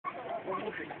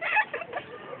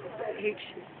H.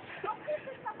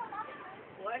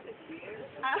 What? Cheers?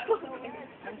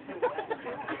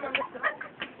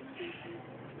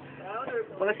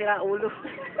 Wala sila ulo.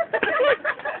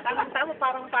 Tama,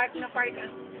 parang park na park.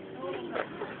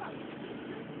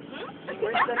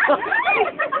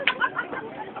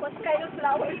 What kind of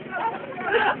flowers?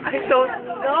 I don't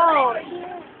know.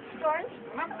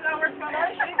 Flowers pa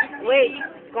lang. Wait,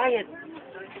 quiet.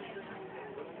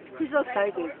 He's so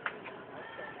excited.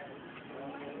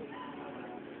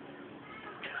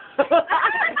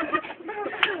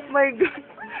 My God.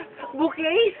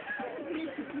 Bouquet?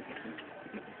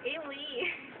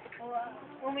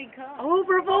 Oh my God. Oh,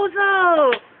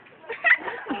 proposal!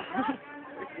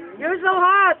 You're so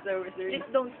hot! Please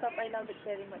don't stop. I love it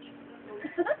very much.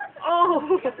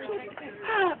 Oh!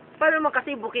 Paano naman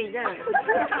kasi bouquet niya?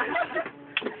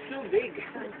 Too big.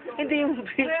 Hindi yung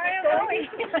big. Where are you going?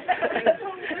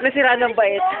 Nasira ng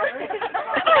bait.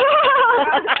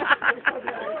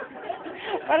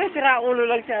 Parang sira ulo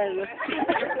lang siya.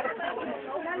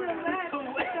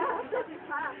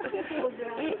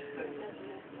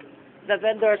 The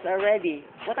vendors are ready.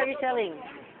 What are you selling?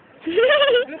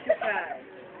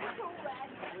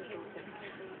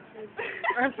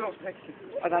 I'm so sexy.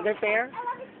 Another pair?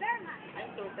 I'm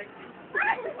so sexy.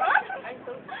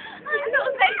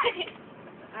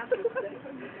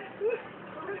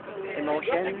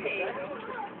 Emotion?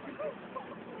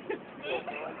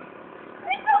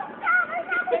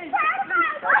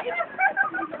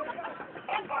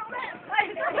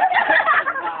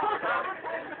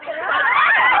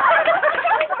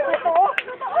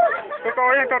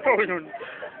 Totoo yun.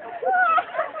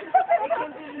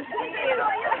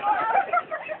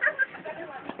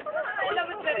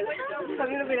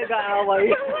 Sabi na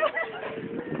pinag-aaway.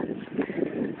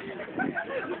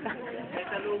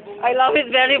 I love it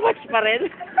very much pa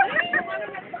rin.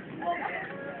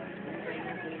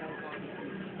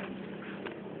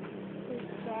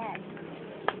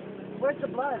 Where's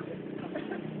the blood?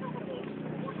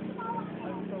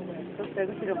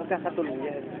 Sabi sila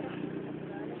magkakatuluyan.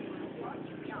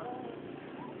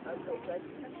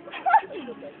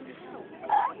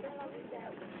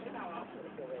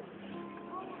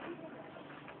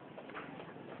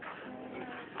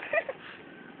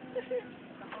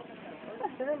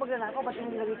 Sino yung magnanakaw? Ba't yung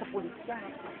nilagay sa pulis ka?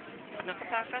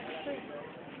 Nakatakas ito eh.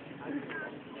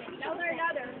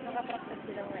 Louder. Nakapraktas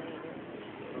silang nalilin.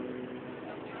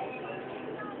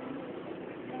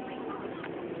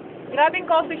 Grabing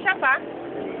coffee shop, ha?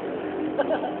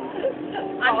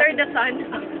 Under the sun.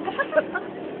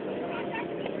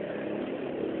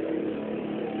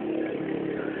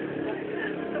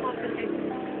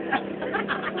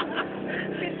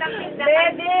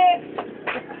 Medic!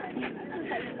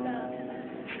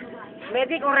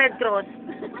 Medic o Red Cross?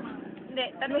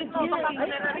 Hindi, tanong mo, baka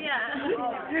malaria.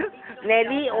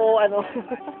 Nelly o ano?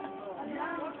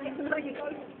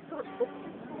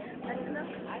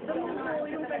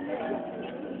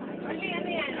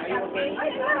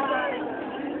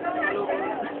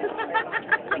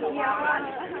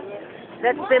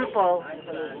 That's simple.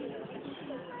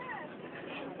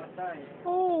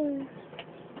 Oh.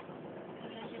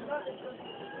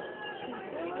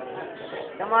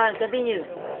 Come on, continue.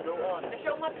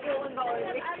 Show must go on the oil.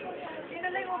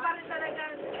 Sinalay mo pa rin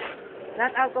talaga.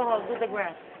 Not alcohol, do the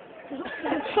grass.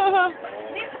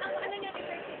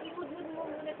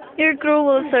 You're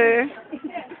cruel, sir.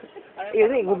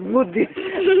 Yun eh, good eh.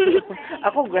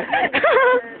 Ako grass.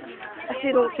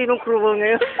 Sinong cruel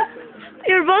ngayon?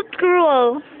 You're both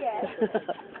cruel.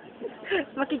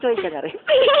 Makijoy ka na rin.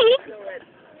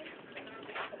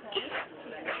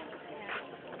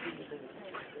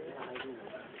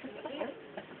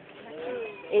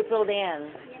 April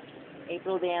Dan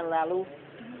Lalu.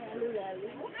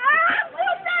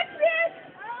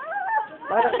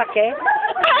 Parang take?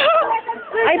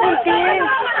 Ay, buntis!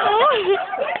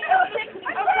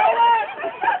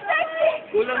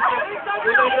 Kulang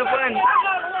sa buwan.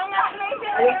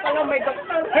 Ayun pala, may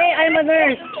doctor. Hey, I'm a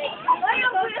nurse.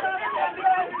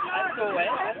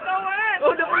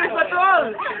 Oh, the police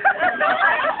patrol!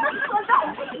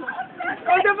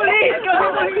 Call the police!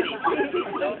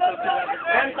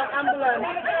 Contact ambulance.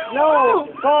 No,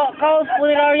 call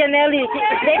Funeraria Nelly.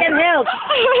 They can help.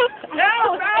 No!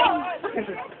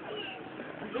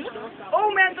 Oh,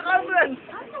 man, the ambulance!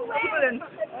 Ambulance!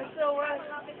 So what? I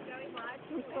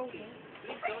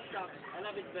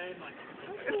love it very much.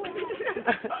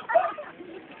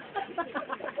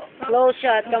 Close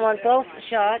shot, come on, close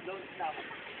shot.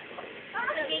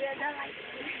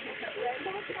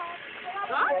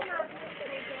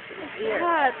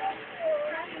 What?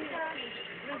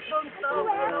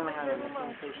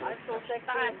 station. I'm so sexy.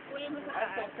 I'm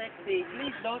so sexy.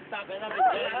 Please don't stop. I love it.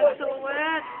 I'm so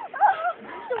wet.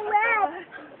 So wet.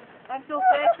 I'm so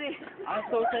sexy. I'm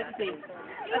so sexy.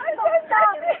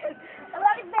 Stop. I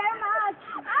love it very much.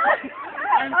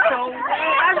 I'm so wet.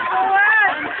 I'm so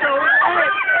wet. I'm so wet.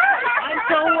 I'm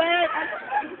so wet.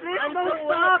 Please don't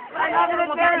stop. I love it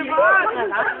very much.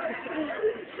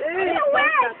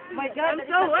 My God, I'm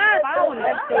so wet.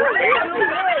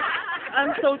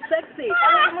 I'm so sexy.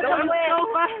 I'm so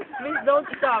wet. Please don't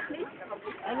stop.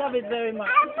 I love it very much.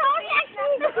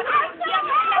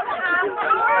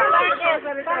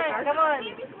 Come on.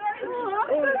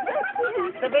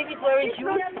 The baby's wearing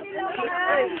shoes.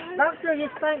 Doctor, you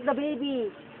spanked the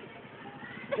baby.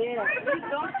 There. Please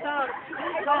don't stop.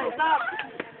 Please don't stop.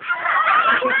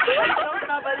 Please don't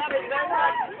stop. I love it very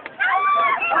much.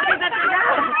 Okay, that's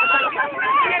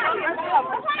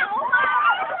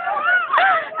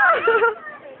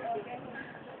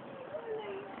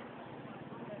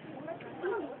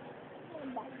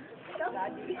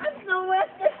I'm so wet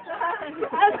this time.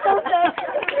 I'm so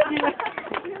sexy.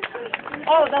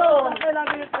 Oh, that's all. I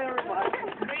love it very much.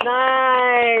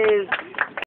 Nice.